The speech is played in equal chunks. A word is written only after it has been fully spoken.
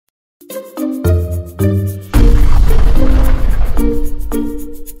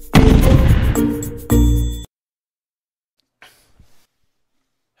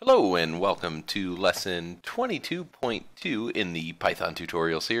and welcome to lesson 22.2 in the Python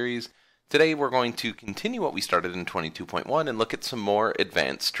tutorial series. Today we're going to continue what we started in 22.1 and look at some more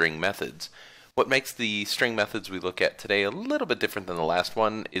advanced string methods. What makes the string methods we look at today a little bit different than the last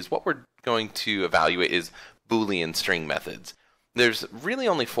one is what we're going to evaluate is Boolean string methods. There's really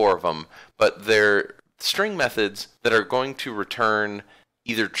only 4 of them, but they're string methods that are going to return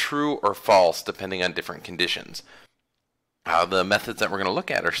either true or false depending on different conditions. The methods that we're going to look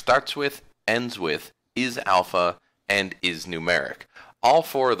at are startswith, endswith, isalpha, and isnumeric. All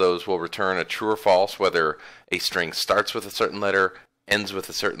 4 of those will return a true or false whether a string starts with a certain letter, ends with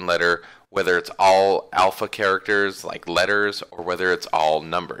a certain letter, whether it's all alpha characters like letters, or whether it's all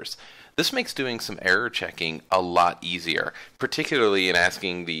numbers. This makes doing some error checking a lot easier, particularly in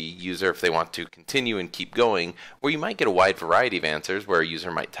asking the user if they want to continue and keep going, where you might get a wide variety of answers where a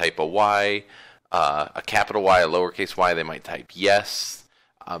user might type a Y, a capital Y, a lowercase y, they might type yes.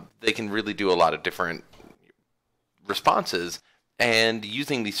 They can really do a lot of different responses, and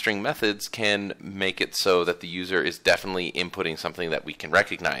using these string methods can make it so that the user is definitely inputting something that we can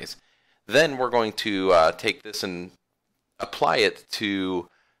recognize. Then we're going to take this and apply it to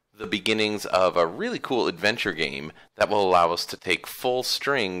the beginnings of a really cool adventure game that will allow us to take full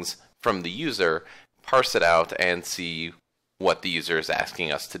strings from the user, parse it out, and see what the user is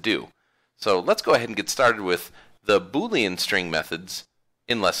asking us to do. So let's go ahead and get started with the Boolean string methods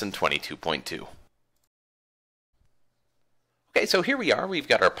in lesson 22.2. Okay, so here we are. We've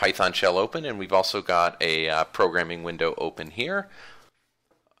got our Python shell open, and we've also got a programming window open here.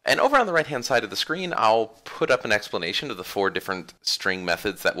 And over on the right-hand side of the screen, I'll put up an explanation of the 4 different string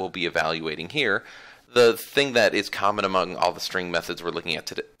methods that we'll be evaluating here. The thing that is common among all the string methods we're looking at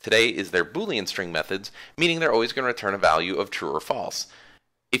today is they're Boolean string methods, meaning they're always going to return a value of true or false.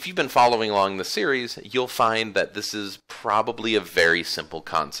 If you've been following along the series, you'll find that this is probably a very simple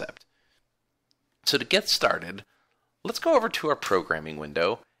concept. So to get started, let's go over to our programming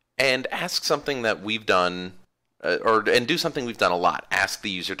window and ask something that we've done, and do something we've done a lot. Ask the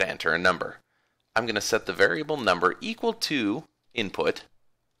user to enter a number. I'm going to set the variable number equal to input,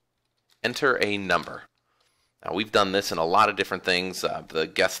 enter a number. Now we've done this in a lot of different things,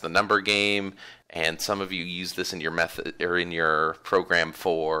 the guess the number game, and some of you use this in your method or in your program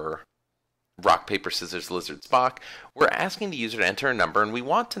for rock, paper, scissors, lizard, Spock. We're asking the user to enter a number, and we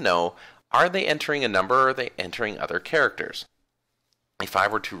want to know, are they entering a number or are they entering other characters? If I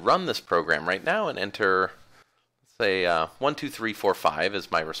were to run this program right now and enter, let's say 1, 2, 3, 4, 5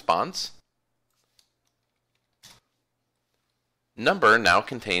 as my response, number now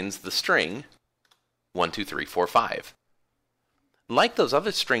contains the string 1, 2, 3, 4, 5. Like those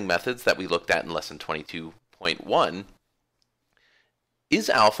other string methods that we looked at in lesson 22.1,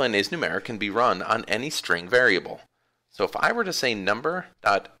 isalpha and isnumeric can be run on any string variable. So if I were to say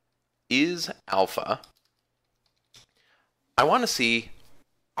number.isAlpha, I want to see,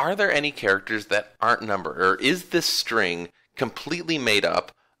 are there any characters that aren't numbered, or is this string completely made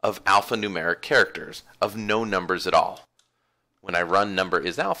up of alphanumeric characters, of no numbers at all? When I run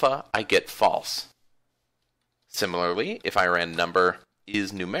number.isAlpha, I get false. Similarly, if I ran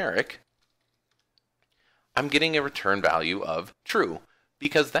number.isNumeric, I'm getting a return value of true,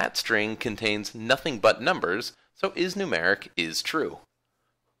 because that string contains nothing but numbers, so isNumeric is true.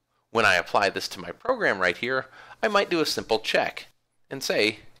 When I apply this to my program right here, I might do a simple check and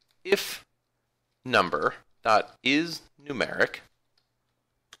say, if number.isNumeric,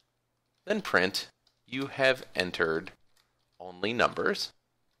 then print, you have entered only numbers.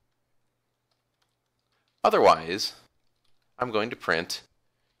 Otherwise, I'm going to print,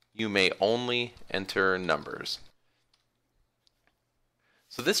 you may only enter numbers.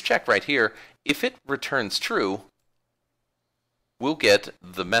 So this check right here, if it returns true, we'll get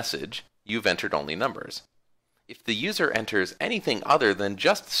the message, you've entered only numbers. If the user enters anything other than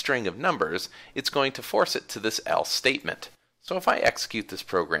just a string of numbers, it's going to force it to this else statement. So if I execute this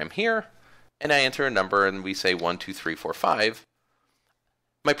program here, and I enter a number and we say 1, 2, 3, 4, 5,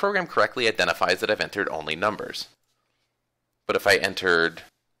 my program correctly identifies that I've entered only numbers. But if I entered,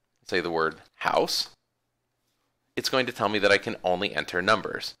 say, the word house, it's going to tell me that I can only enter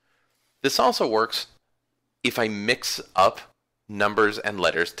numbers. This also works if I mix up numbers and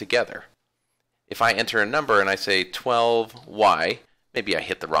letters together. If I enter a number and I say 12y, maybe I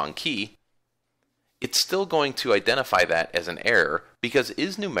hit the wrong key, it's still going to identify that as an error because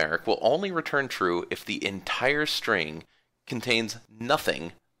isNumeric will only return true if the entire string contains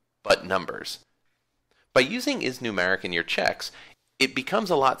nothing but numbers. By using isNumeric in your checks, it becomes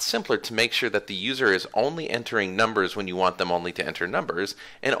a lot simpler to make sure that the user is only entering numbers when you want them only to enter numbers,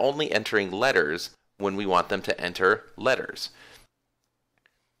 and only entering letters when we want them to enter letters.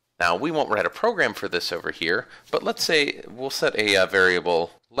 Now, we won't write a program for this over here, but let's say we'll set a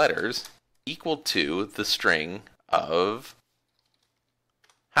variable letters equal to the string of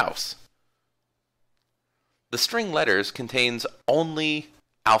house. The string letters contains only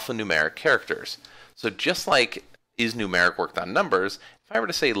alphanumeric characters. So just like isNumeric worked on numbers, if I were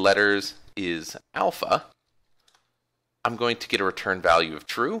to say letters is alpha, I'm going to get a return value of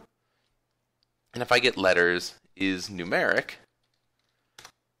true. And if I get letters is numeric,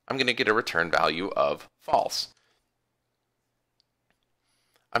 I'm going to get a return value of false.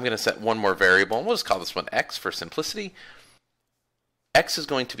 I'm going to set one more variable, and we'll just call this one x for simplicity. X is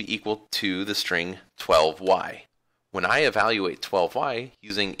going to be equal to the string 12y. When I evaluate 12y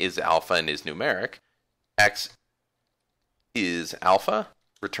using isalpha and isNumeric, x is alpha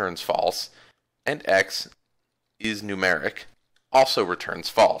returns false, and x is numeric also returns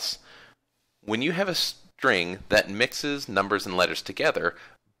false. When you have a string that mixes numbers and letters together,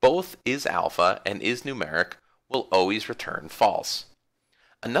 both isalpha and isNumeric will always return false.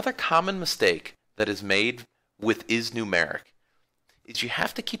 Another common mistake that is made with isNumeric is you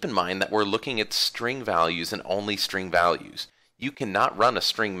have to keep in mind that we're looking at string values and only string values. You cannot run a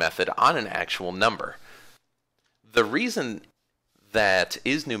string method on an actual number. The reason that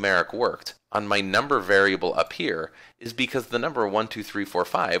isNumeric worked on my number variable up here is because the number 1, 2, 3, 4,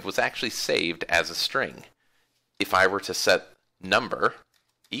 5 was actually saved as a string. If I were to set number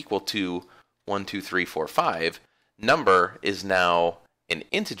equal to 1, 2, 3, 4, 5, number is now an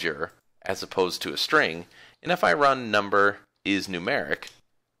integer as opposed to a string, and if I run number is numeric,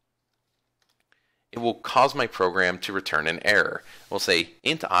 it will cause my program to return an error. We'll say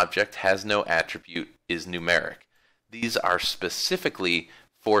int object has no attribute is numeric. These are specifically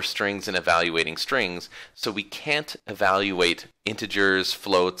for strings and evaluating strings, so we can't evaluate integers,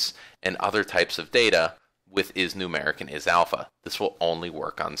 floats, and other types of data with isNumeric and isalpha. This will only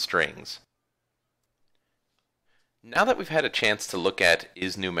work on strings. Now that we've had a chance to look at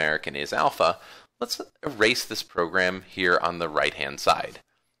isNumeric and isalpha, let's erase this program here on the right-hand side.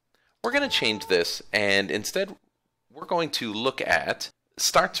 We're going to change this, and instead we're going to look at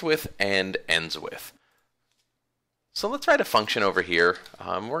startswith and endswith. So let's write a function over here.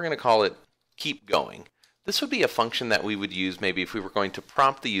 We're going to call it keep going. This would be a function that we would use maybe if we were going to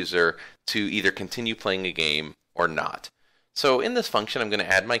prompt the user to either continue playing a game or not. So in this function, I'm going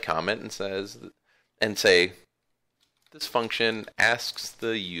to add my comment and say this function asks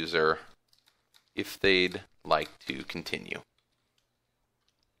the user if they'd like to continue.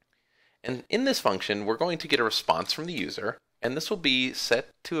 And in this function, we're going to get a response from the user, and this will be set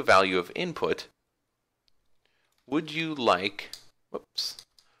to a value of input. Would you like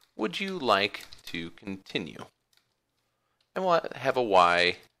to continue? And we'll have a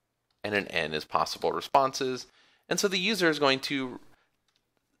y and an n as possible responses. And so the user is going to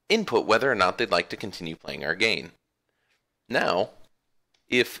input whether or not they'd like to continue playing our game. Now,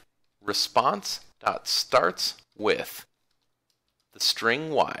 if response.startsWith the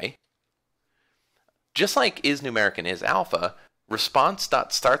string y, just like isNumeric and isalpha,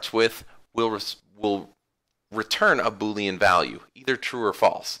 response.startsWith will return a Boolean value, either true or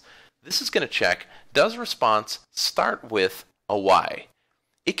false. This is going to check, does response start with a y?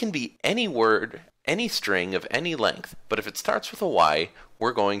 It can be any word, any string of any length, but if it starts with a y,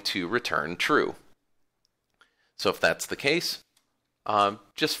 we're going to return true. So if that's the case,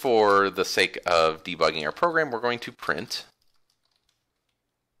 just for the sake of debugging our program, we're going to print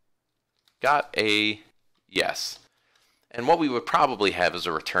got a yes. And what we would probably have is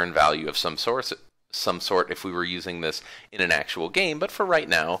a return value of some sort if we were using this in an actual game, but for right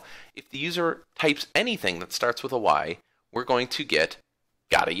now, if the user types anything that starts with a y, we're going to get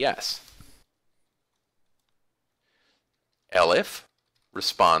got a yes. Elif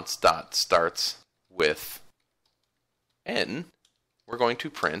response.startsWith n, we're going to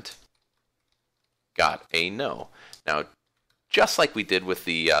print got a no. Now, just like we did with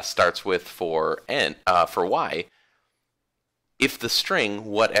the startswith for y, if the string,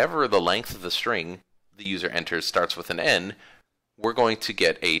 whatever the length of the string the user enters starts with an n, we're going to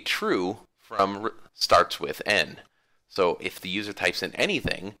get a true from starts with n. So if the user types in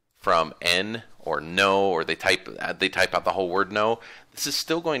anything from n or no, or they type out the whole word no, this is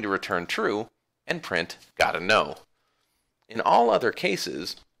still going to return true and print got a no. In all other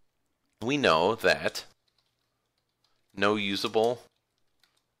cases, we know that no usable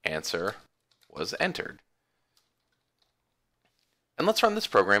answer was entered. And let's run this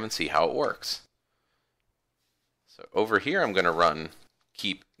program and see how it works. So over here, I'm going to run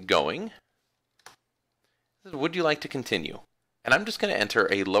keep going. Would you like to continue? And I'm just going to enter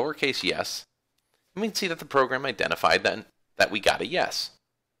a lowercase yes. And we can see that the program identified that we got a yes.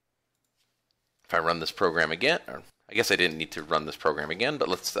 If I run this program again, or I guess I didn't need to run this program again, but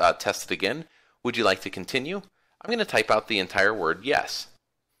let's test it again. Would you like to continue? I'm going to type out the entire word yes.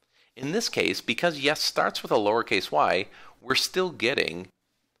 In this case, because yes starts with a lowercase y, we're still getting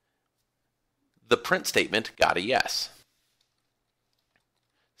the print statement got a yes.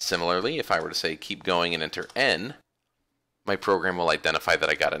 Similarly, if I were to say keep going and enter n, my program will identify that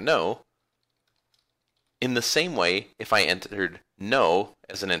I got a no. In the same way, if I entered no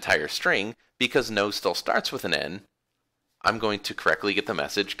as an entire string, because no still starts with an n, I'm going to correctly get the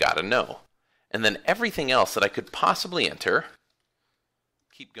message got a no. And then everything else that I could possibly enter,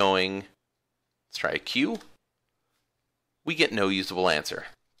 keep going, let's try a q, we get no usable answer.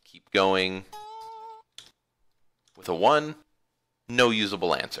 Keep going with a 1, no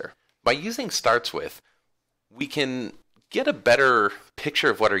usable answer. By using starts with, we can get a better picture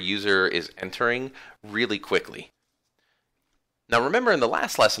of what our user is entering really quickly. Now remember in the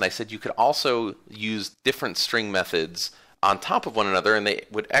last lesson I said you could also use different string methods on top of one another and they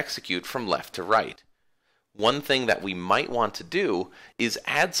would execute from left to right. One thing that we might want to do is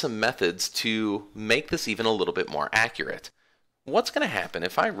add some methods to make this even a little bit more accurate. What's going to happen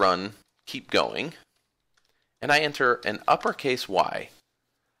if I run keep going and I enter an uppercase Y?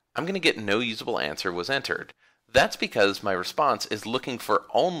 I'm going to get no usable answer was entered. That's because my response is looking for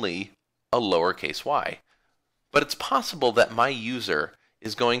only a lowercase y. But it's possible that my user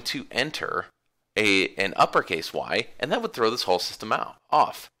is going to enter an uppercase y, and that would throw this whole system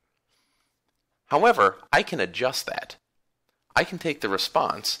off. However, I can adjust that. I can take the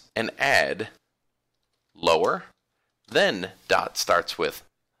response and add lower, then dot starts with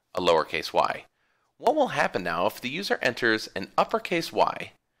a lowercase y. What will happen now if the user enters an uppercase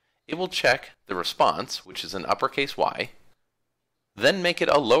y? It will check the response, which is an uppercase y, then make it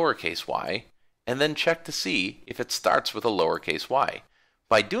a lowercase y, and then check to see if it starts with a lowercase y.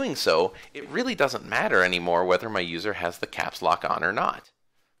 By doing so, it really doesn't matter anymore whether my user has the caps lock on or not.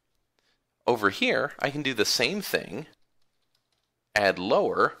 Over here, I can do the same thing, add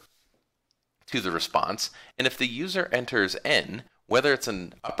lower to the response, and if the user enters n, whether it's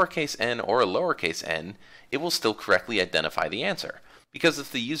an uppercase n or a lowercase n, it will still correctly identify the answer. Because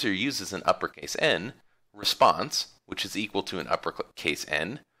if the user uses an uppercase n, response, which is equal to an uppercase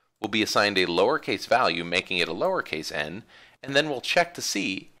n, will be assigned a lowercase value, making it a lowercase n, and then we'll check to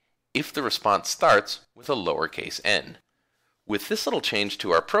see if the response starts with a lowercase n. With this little change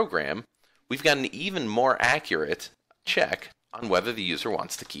to our program, we've got an even more accurate check on whether the user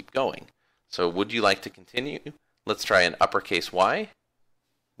wants to keep going. So would you like to continue? Let's try an uppercase y.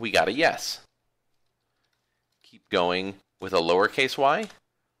 We got a yes. Keep going with a lowercase y.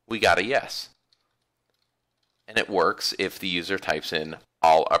 We got a yes. And it works if the user types in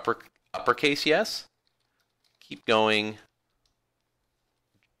all uppercase yes. Keep going.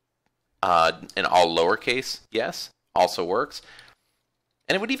 And all lowercase yes also works.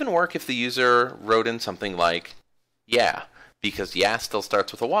 And it would even work if the user wrote in something like yeah, because yeah still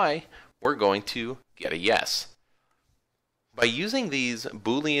starts with a y, we're going to get a yes. By using these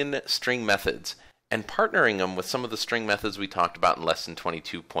Boolean string methods and partnering them with some of the string methods we talked about in lesson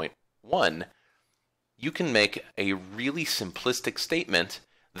 22.1, you can make a really simplistic statement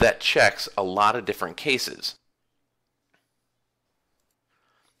that checks a lot of different cases.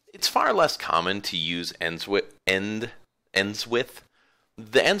 It's far less common to use endswith. The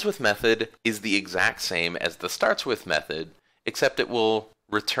endswith method is the exact same as the startswith method, except it will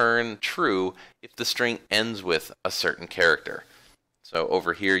return true if the string ends with a certain character. So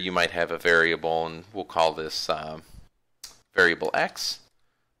over here you might have a variable, and we'll call this variable x,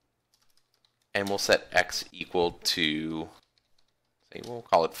 and we'll set x equal to, say, we'll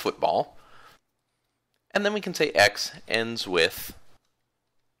call it football, and then we can say x ends with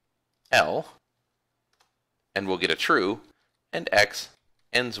L, and we'll get a true, and x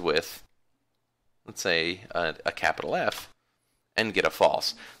ends with, let's say, a capital F, and get a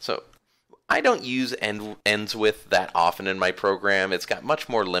false. So I don't use ends with that often in my program. It's got much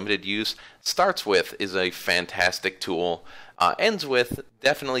more limited use. Starts with is a fantastic tool. Ends with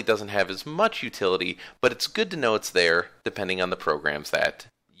definitely doesn't have as much utility, but it's good to know it's there depending on the programs that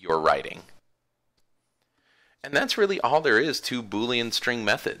you're writing. And that's really all there is to Boolean string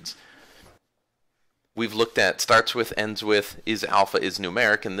methods. We've looked at starts with, ends with, isalpha,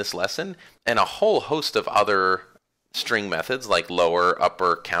 isnumeric in this lesson, and a whole host of other string methods like lower,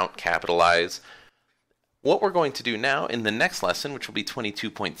 upper, count, capitalize. What we're going to do now in the next lesson, which will be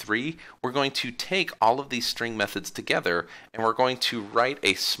 22.3, we're going to take all of these string methods together and we're going to write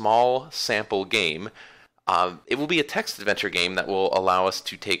a small sample game. It will be a text adventure game that will allow us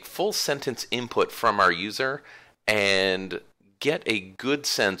to take full sentence input from our user and get a good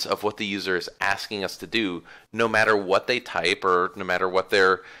sense of what the user is asking us to do, no matter what they type or no matter what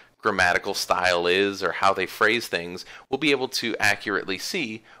their grammatical style is or how they phrase things, we'll be able to accurately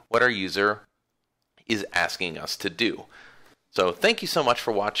see what our user is asking us to do. So thank you so much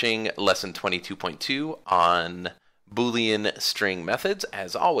for watching lesson 22.2 on Boolean string methods.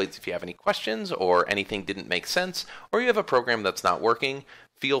 As always, if you have any questions or anything didn't make sense or you have a program that's not working,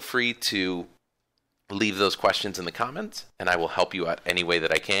 feel free to leave those questions in the comments and I will help you out any way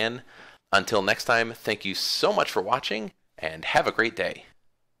that I can. Until next time, thank you so much for watching and have a great day.